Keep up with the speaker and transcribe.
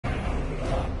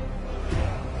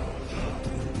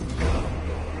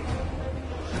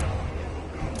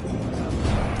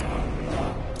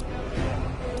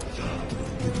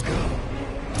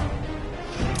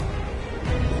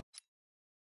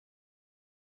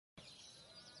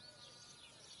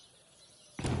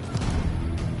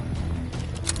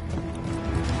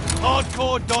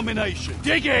hardcore domination.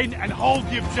 Dig in and hold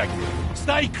the objective.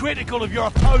 Stay critical of your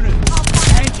opponent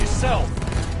and yourself.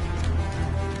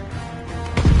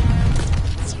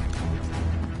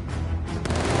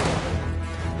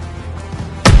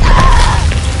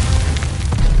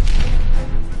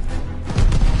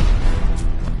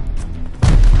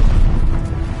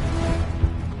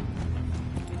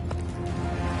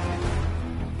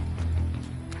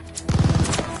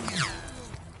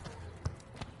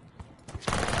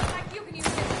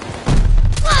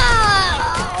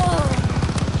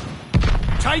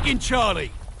 Taking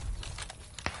Charlie.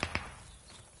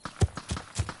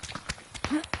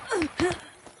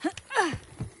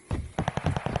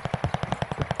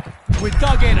 We're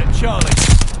dug in at Charlie.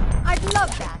 I'd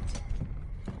love that.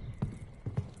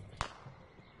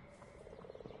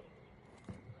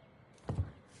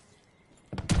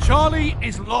 Charlie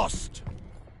is lost.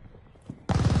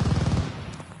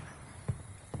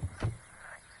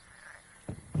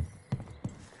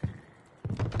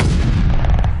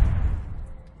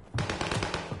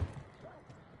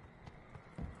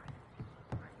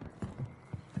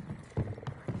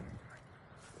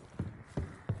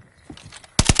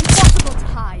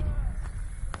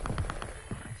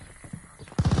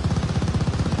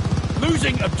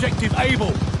 Losing objective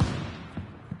Able.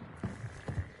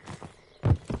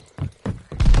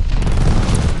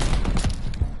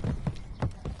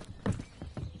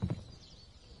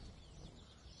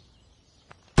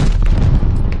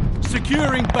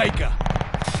 Securing Baker.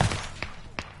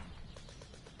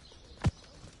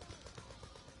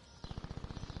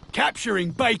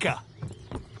 Capturing Baker.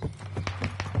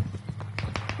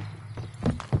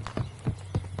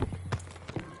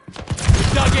 We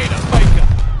dug in at Baker.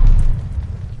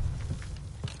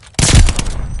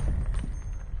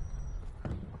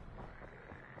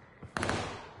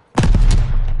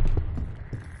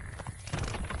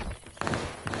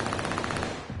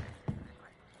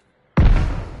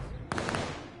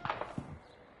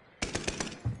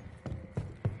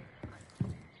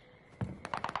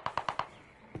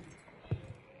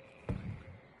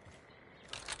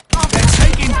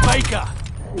 Baker!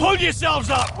 Pull yourselves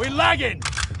up! We're lagging!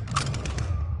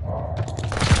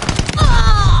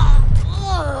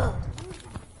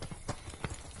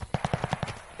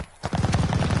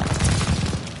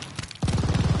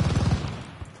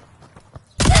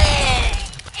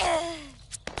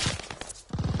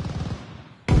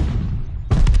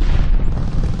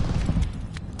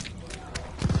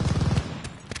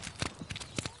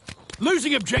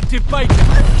 Losing objective Baker!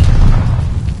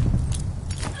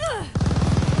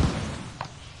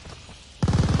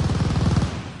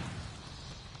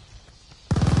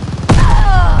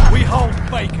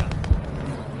 Baker.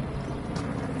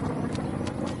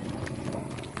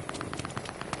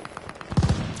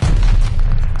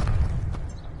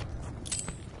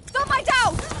 Stop my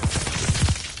down!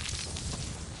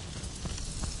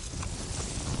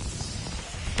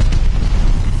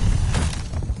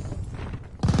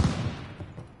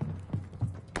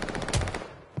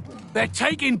 They're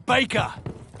taking Baker.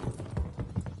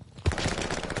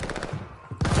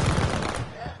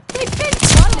 This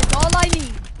one is all I need.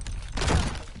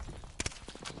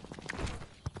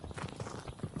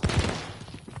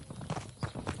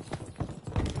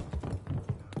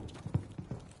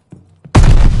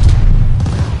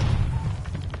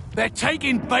 They're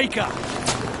taking Baker!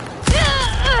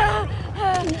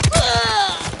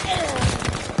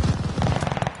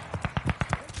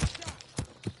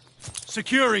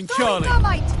 Securing Charlie.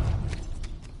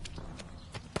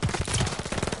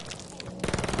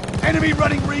 Enemy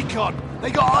running recon!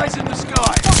 They got eyes in the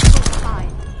sky!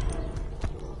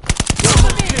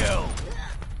 Double kill!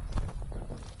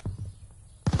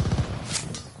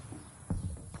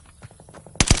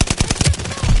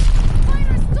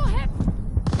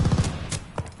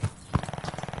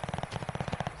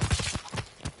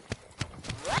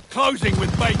 Closing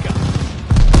with Baker.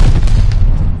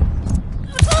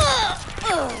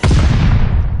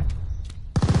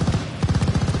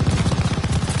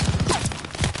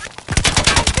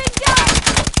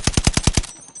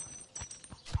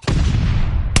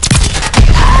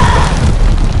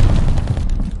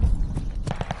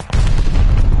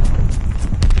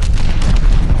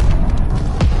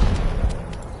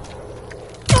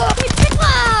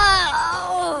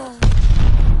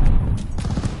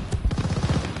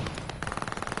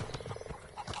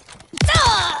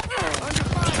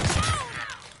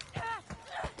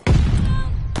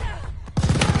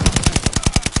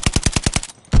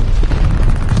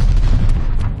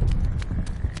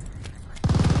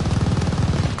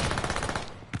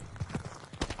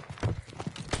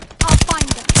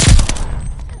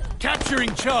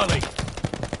 Capturing Charlie.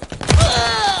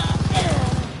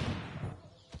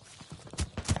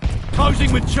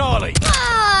 Closing with Charlie.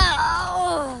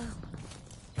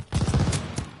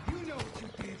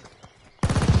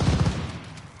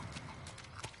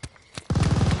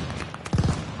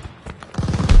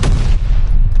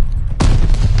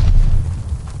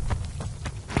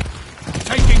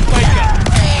 Taking Baker.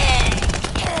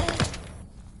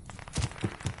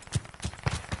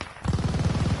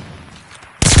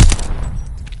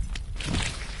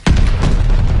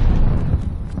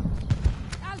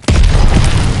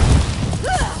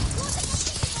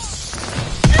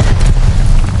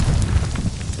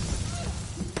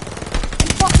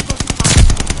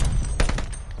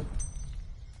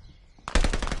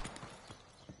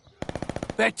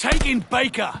 They're taking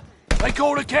Baker. They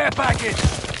called a care package.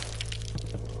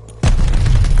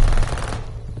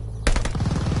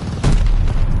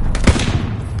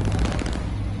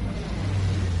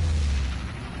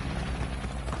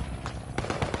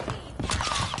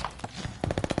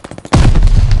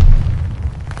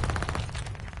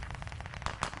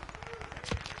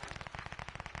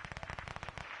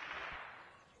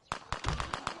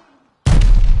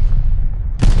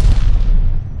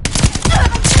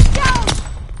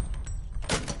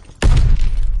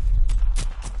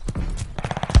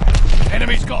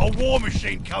 Enemy's got a war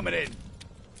machine coming in.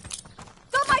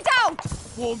 Somebody down!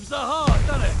 Warms the heart,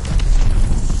 doesn't it?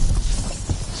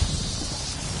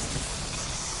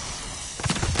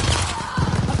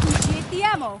 Appreciate the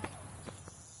ammo.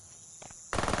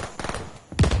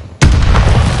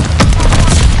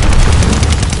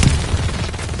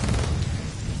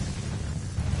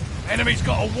 Enemy's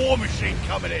got a war machine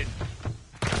coming in.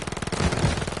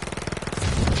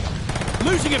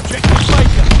 Losing objective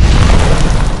Baker.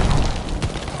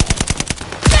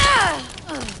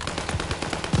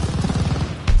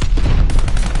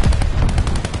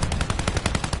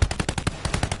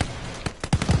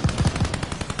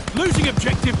 Losing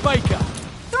objective Baker.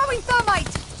 Throwing thermite!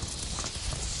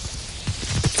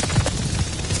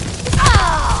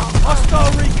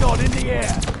 Hostile recon in the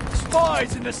air.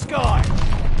 Spies in the sky.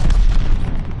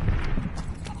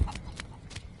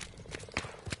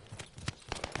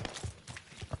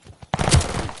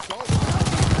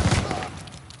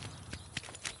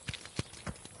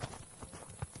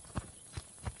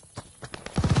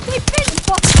 They've been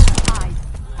fucking.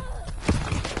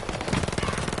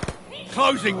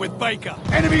 Closing with Baker.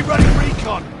 Enemy running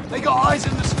recon. They got eyes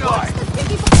in the sky.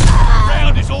 The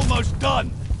Round is almost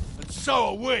done. And so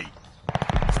are we.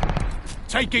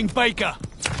 Taking Baker.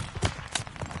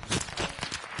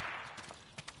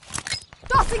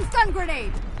 tossing stun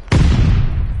grenade!